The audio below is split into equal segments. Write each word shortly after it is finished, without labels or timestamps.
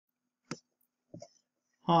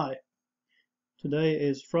Hi, today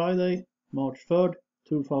is Friday, March 3rd,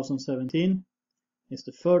 2017. It's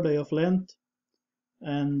the third day of Lent,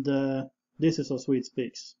 and this is how Swede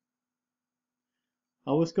speaks.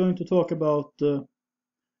 I was going to talk about the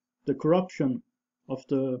corruption of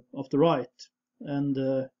the right,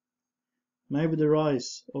 and maybe the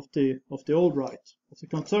rise of the old right, of the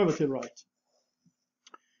conservative right.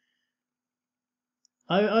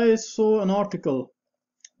 I saw an article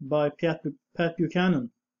by Pat Buchanan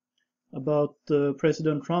about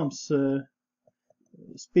President Trump's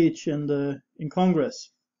speech in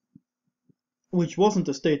Congress, which wasn't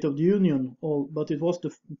a State of the Union, but it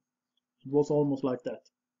was almost like that.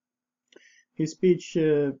 His speech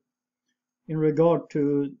in regard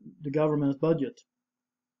to the government's budget,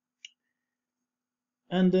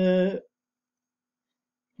 and the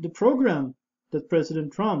program that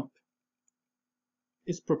President Trump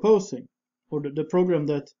is proposing, or the program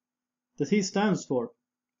that he stands for,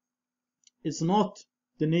 is not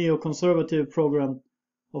the neo-conservative program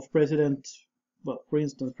of for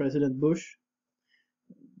instance, President Bush,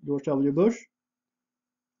 George W. Bush.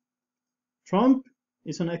 Trump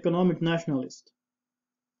is an economic nationalist.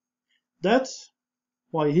 That's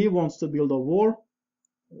why he wants to build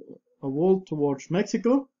a wall towards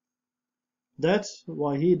Mexico. That's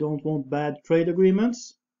why he don't want bad trade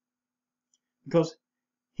agreements, because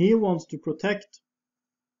he wants to protect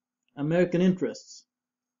American interests.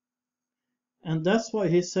 And that's why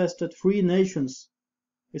he says that free nations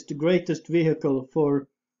is the greatest vehicle for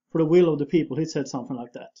the will of the people. He said something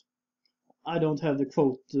like that. I don't have the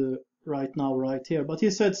quote right here, but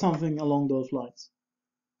he said something along those lines.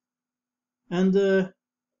 And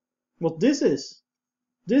what this is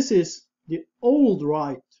the old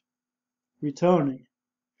right returning,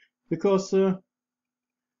 because the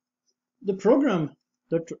program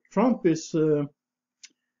that Trump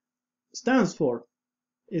stands for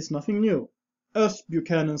is nothing new. As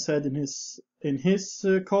Buchanan said in his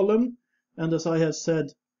column, and as I have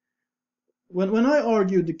said, when I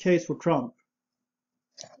argued the case for Trump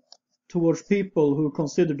towards people who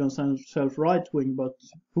consider themselves right-wing but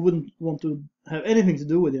who wouldn't want to have anything to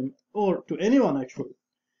do with him, or to anyone actually,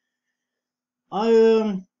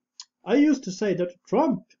 I used to say that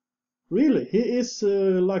Trump, really, he is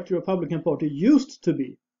like the Republican Party used to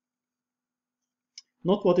be,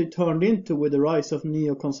 not what it turned into with the rise of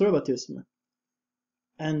neo-conservatism.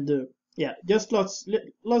 And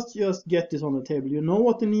let's just get this on the table. You know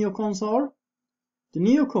what the neocons are? The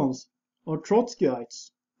neocons are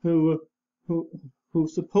Trotskyites who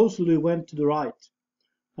supposedly went to the right,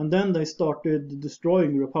 and then they started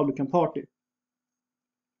destroying the Republican Party.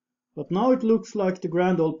 But now it looks like the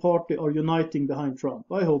grand old party are uniting behind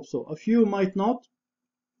Trump. I hope so. A few might not.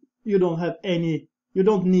 You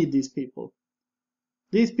don't need these people.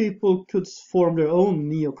 These people could form their own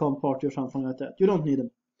neocon party or something like that. You don't need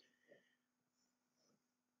them.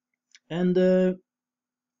 And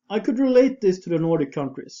I could relate this to the Nordic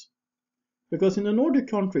countries, because in the Nordic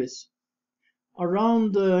countries,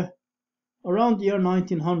 around the year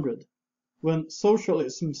 1900, when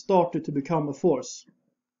socialism started to become a force.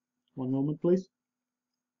 One moment, please.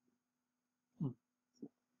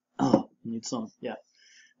 Need some, yeah.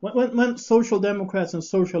 When social democrats and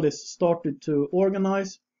socialists started to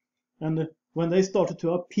organize, and when they started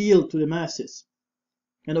to appeal to the masses,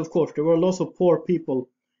 and of course there were lots of poor people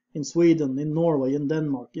in Sweden, in Norway, in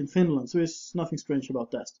Denmark, in Finland, so there's nothing strange about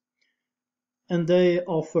that. And they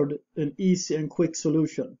offered an easy and quick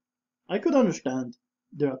solution. I could understand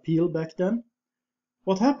their appeal back then.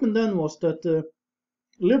 What happened then was that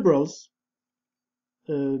liberals,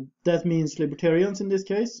 that means libertarians in this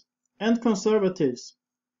case, and conservatives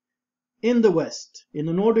in the West, in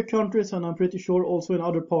the Nordic countries, and I'm pretty sure also in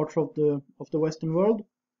other parts of the Western world,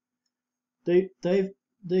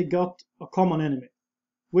 they got a common enemy,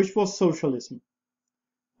 which was socialism.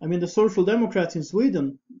 I mean, the Social Democrats in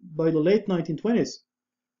Sweden, by the late 1920s,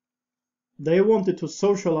 they wanted to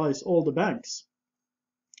socialize all the banks.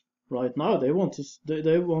 Right now, they want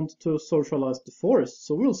to socialize the forests,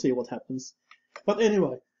 so we'll see what happens. But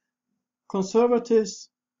anyway, conservatives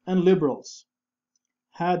and liberals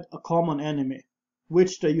had a common enemy,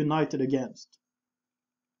 which they united against.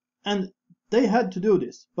 And they had to do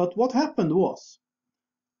this. But what happened was,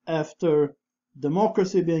 after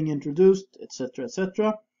democracy being introduced,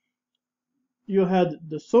 etc., you had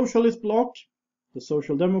the socialist bloc, the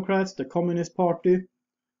Social Democrats, the Communist Party,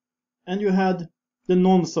 and you had the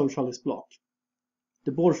non-socialist bloc,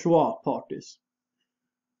 the bourgeois parties.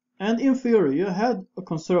 And in theory, you had a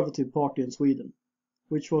conservative party in Sweden,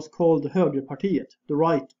 which was called the Högerpartiet, the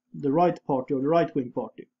right party or the right-wing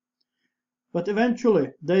party. But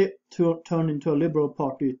eventually they turned into a liberal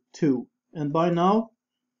party too. And by now,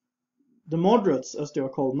 the moderates, as they are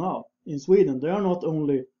called now in Sweden, they are not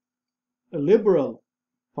only a liberal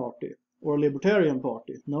party or a libertarian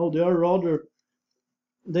party. No, they are rather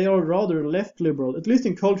left liberal. At least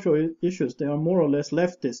in cultural issues, they are more or less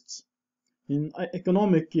leftists. In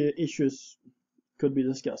economic issues could be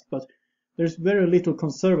discussed, but there's very little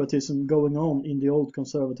conservatism going on in the old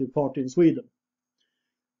conservative party in Sweden.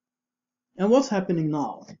 And what's happening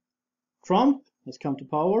now? Trump has come to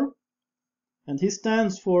power, and he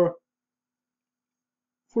stands for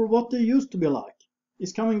what they used to be like.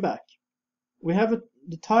 He's coming back.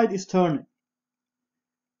 The tide is turning.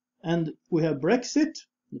 And we have Brexit.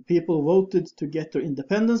 The people voted to get their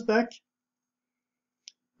independence back.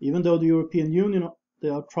 Even though the European Union, they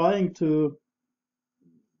are trying to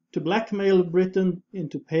blackmail Britain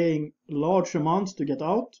into paying large amounts to get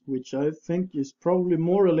out, which I think is probably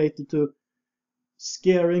more related to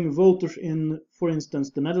scaring voters in, for instance,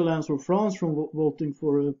 the Netherlands or France from voting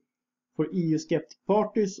for EU-skeptic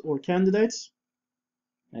parties or candidates.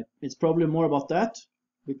 It's probably more about that,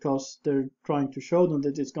 because they're trying to show them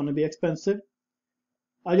that it's going to be expensive.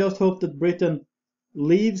 I just hope that Britain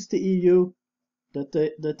leaves the EU,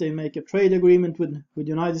 that they make a trade agreement with the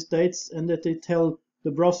United States, and that they tell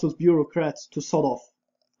the Brussels bureaucrats to sod off.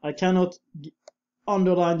 I cannot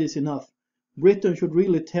underline this enough. Britain should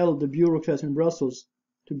really tell the bureaucrats in Brussels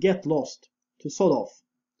to get lost, to sod off.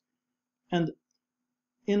 And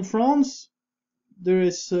in France, there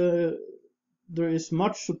is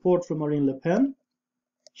much support from Marine Le Pen.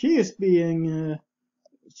 She is being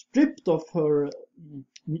stripped of her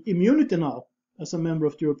immunity now as a member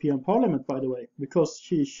of the European Parliament, by the way, because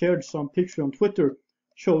she shared some picture on Twitter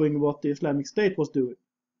showing what the Islamic State was doing.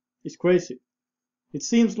 It's crazy. It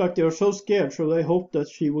seems like they are so scared, so they hope that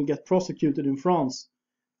she will get prosecuted in France,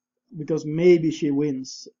 because maybe she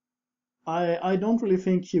wins. I don't really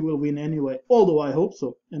think she will win anyway, although I hope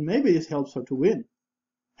so, and maybe this helps her to win.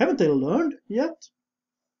 Haven't they learned yet?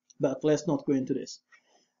 But let's not go into this.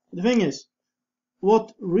 The thing is,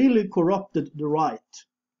 what really corrupted the right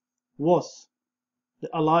was the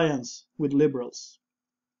alliance with liberals.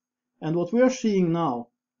 And what we are seeing now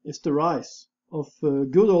is the rise of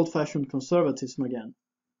good old-fashioned conservatism again.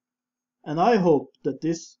 And I hope that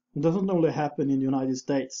this doesn't only happen in the United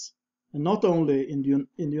States, and not only in the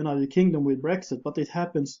United Kingdom with Brexit, but it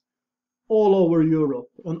happens all over Europe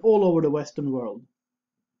and all over the Western world.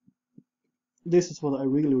 This is what I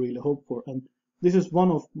really, really hope for, and this is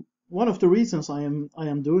one of the reasons I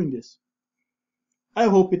am doing this. I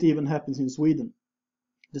hope it even happens in Sweden.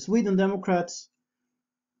 The Sweden Democrats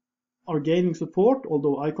are gaining support,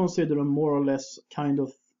 although I consider them more or less kind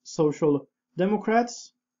of social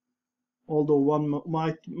democrats. Although one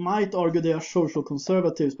might argue they are social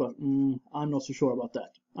conservatives, but I'm not so sure about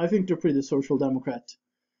that. I think they're pretty social democrat,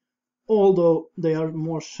 although they are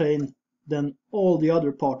more sane than all the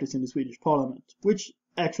other parties in the Swedish parliament, which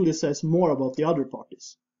actually says more about the other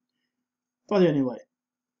parties. But anyway,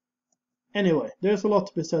 there's a lot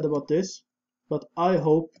to be said about this, but I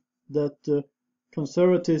hope that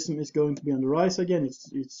conservatism is going to be on the rise again.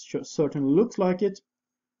 It certainly looks like it,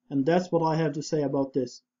 and that's what I have to say about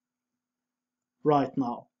this right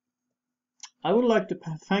now. I would like to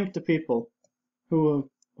thank the people who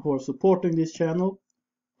are supporting this channel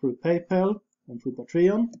through PayPal and through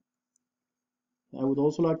Patreon. I would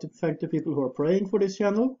also like to thank the people who are praying for this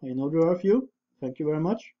channel. I know there are a few. Thank you very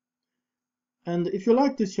much. And if you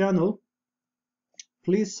like this channel,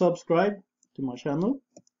 please subscribe to my channel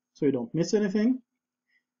so you don't miss anything.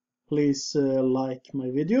 Please like my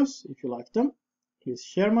videos if you like them. Please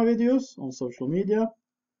share my videos on social media.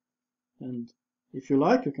 And if you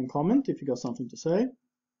like, you can comment if you got something to say.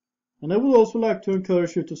 And I would also like to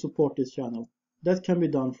encourage you to support this channel. That can be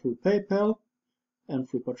done through PayPal and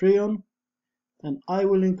through Patreon. And I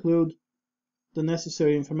will include the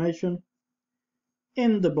necessary information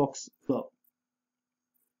in the box below.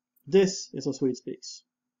 This is a Swede Speaks.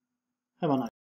 Have a nice day.